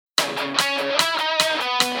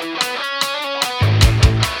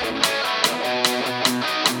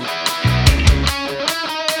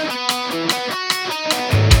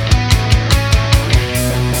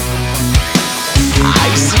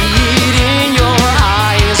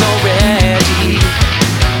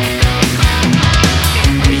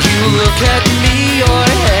At me, your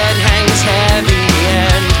head hangs heavy,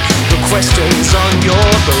 and the questions on your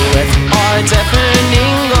breath are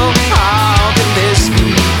deafening. Oh, how can this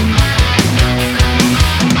be?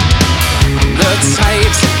 The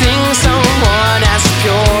types of things someone as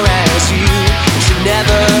pure as you should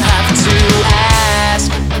never have to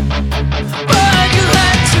ask, but you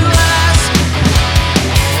had to ask.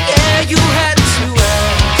 Yeah, you had to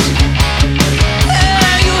ask.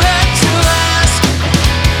 Yeah, you had to ask.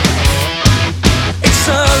 It's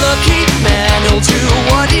a lucky man, he'll do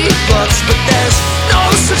what he loves, but there's no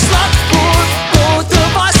such luck for both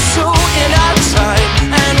of us. So in our time,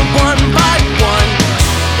 and one by one,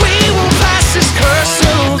 we will pass this curse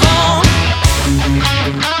along.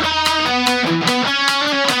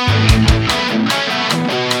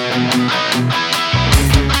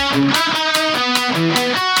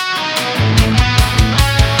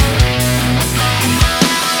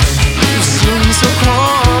 You seem so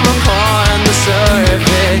calm upon the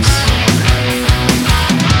surface.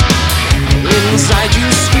 Inside you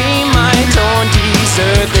scream, I don't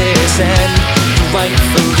deserve this, and you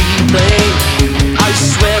rightfully blame. I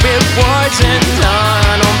swear it wasn't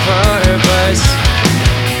done on purpose.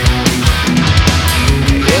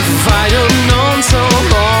 If I'd have known so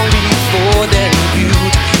long before, then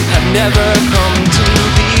you'd have never come to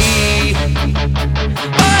be.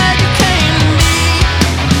 But you came to me,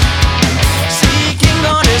 seeking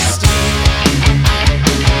honesty.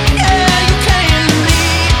 Yeah, you came to me.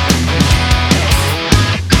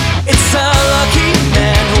 It's a lucky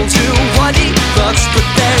man who'll do what he loves, but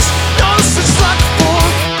there's no such luck.